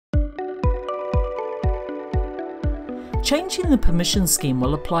Changing the permission scheme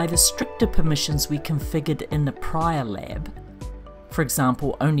will apply the stricter permissions we configured in the prior lab. For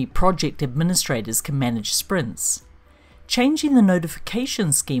example, only project administrators can manage sprints. Changing the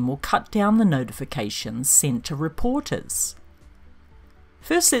notification scheme will cut down the notifications sent to reporters.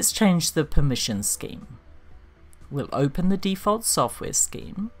 First, let's change the permission scheme. We'll open the default software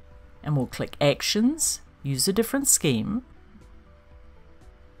scheme and we'll click Actions, use a different scheme,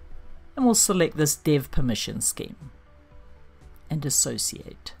 and we'll select this Dev permission scheme and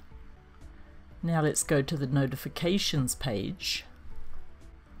associate. Now let's go to the notifications page,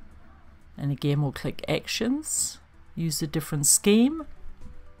 and again we'll click Actions, use a different scheme,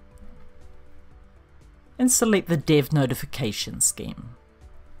 and select the Dev notification scheme.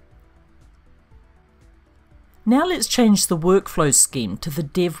 Now let's change the workflow scheme to the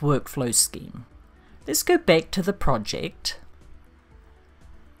Dev workflow scheme. Let's go back to the project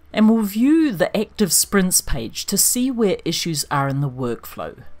and we'll view the active sprints page to see where issues are in the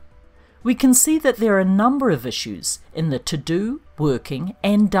workflow. We can see that there are a number of issues in the To Do, Working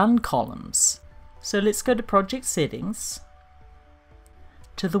and Done columns. So let's go to Project Settings,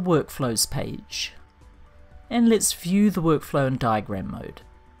 to the Workflows page, and let's view the workflow in diagram mode.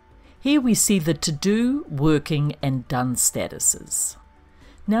 Here we see the To Do, Working and Done statuses.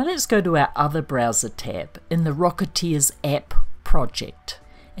 Now let's go to our other browser tab in the Rocketeers app project.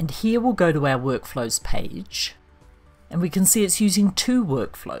 And here we'll go to our workflows page, and we can see it's using two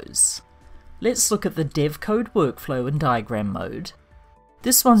workflows. Let's look at the dev code workflow in diagram mode.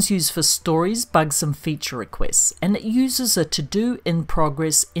 This one's used for stories, bugs and feature requests, and it uses a To Do, In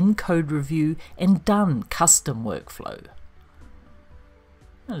Progress, In Code Review and Done custom workflow.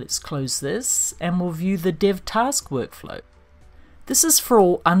 Now let's close this and we'll view the dev task workflow. This is for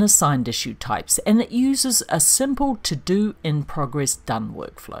all unassigned issue types, and it uses a simple To Do, In Progress, Done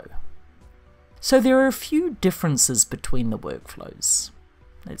workflow. So there are a few differences between the workflows.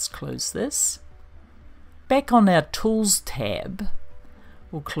 Let's close this. Back on our Tools tab,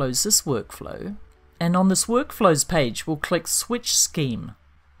 we'll close this workflow, and on this Workflows page we'll click Switch Scheme,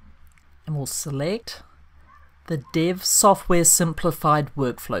 and we'll select the Dev Software Simplified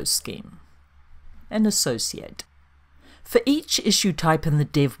Workflow Scheme and associate. For each issue type in the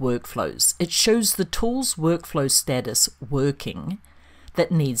Dev workflows, it shows the tool's workflow status working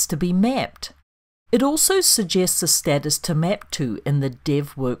that needs to be mapped. It also suggests a status to map to in the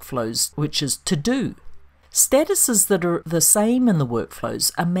Dev workflows, which is To Do. Statuses that are the same in the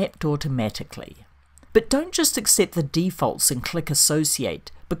workflows are mapped automatically. But don't just accept the defaults and click Associate,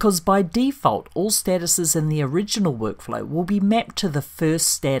 because by default all statuses in the original workflow will be mapped to the first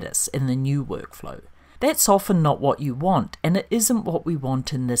status in the new workflow. That's often not what you want, and it isn't what we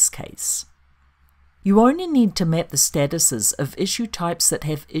want in this case. You only need to map the statuses of issue types that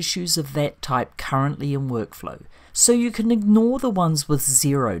have issues of that type currently in workflow, so you can ignore the ones with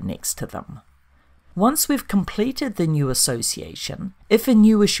 0 next to them. Once we've completed the new association, if a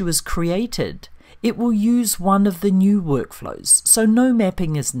new issue is created, it will use one of the new workflows, so no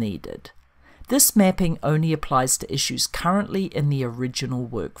mapping is needed. This mapping only applies to issues currently in the original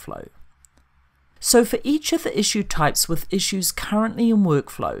workflow. So for each of the issue types with issues currently in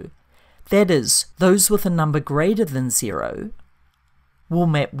workflow, that is, those with a number greater than 0, we'll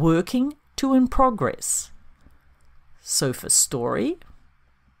map Working to In Progress. So for Story,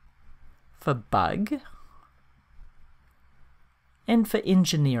 for Bug, and for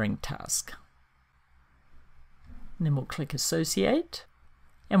Engineering Task. And then we'll click Associate,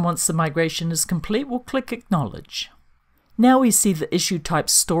 and once the migration is complete, we'll click Acknowledge. Now we see the issue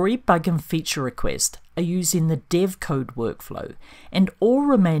types Story, Bug and Feature Request are using the Dev Code workflow, and all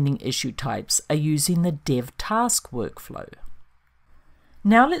remaining issue types are using the Dev Task workflow.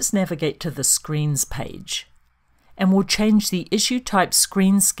 Now let's navigate to the Screens page, and we'll change the issue type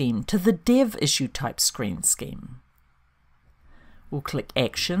screen scheme to the Dev issue type screen scheme. We'll click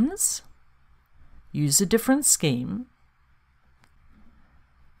Actions, use a different scheme,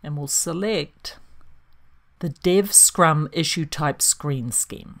 and we'll select the Dev Scrum issue type screen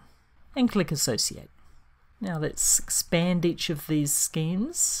scheme and click Associate. Now let's expand each of these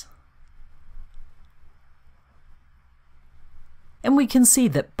schemes. And we can see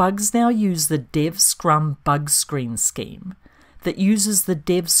that bugs now use the Dev Scrum bug screen scheme that uses the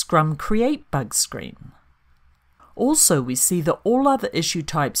Dev Scrum create bug screen. Also, we see that all other issue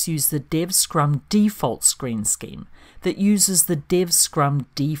types use the Dev Scrum default screen scheme that uses the Dev Scrum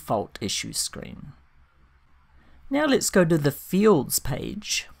default issue screen. Now let's go to the Fields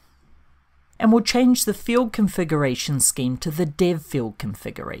page, and we'll change the field configuration scheme to the Dev field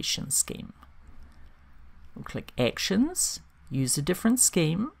configuration scheme. We'll click Actions, use a different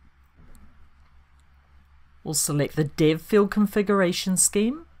scheme, We'll select the Dev Field Configuration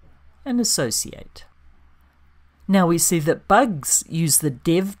Scheme and associate. Now we see that bugs use the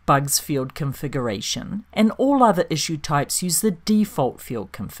Dev Bugs field configuration and all other issue types use the default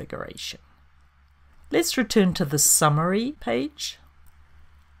field configuration. Let's return to the summary page.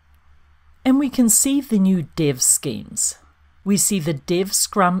 And we can see the new Dev schemes. We see the Dev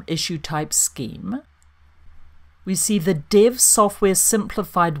Scrum issue type scheme. We see the Dev Software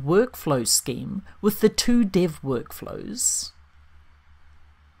Simplified Workflow scheme with the 2 Dev workflows.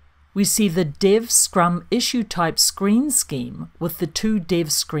 We see the Dev Scrum issue type screen scheme with the 2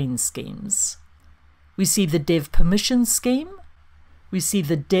 Dev screen schemes. We see the Dev Permission scheme. We see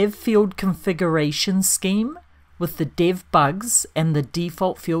the Dev Field Configuration scheme with the Dev Bugs and the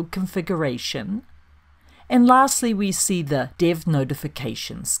default field configuration. And lastly, we see the Dev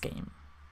Notification scheme.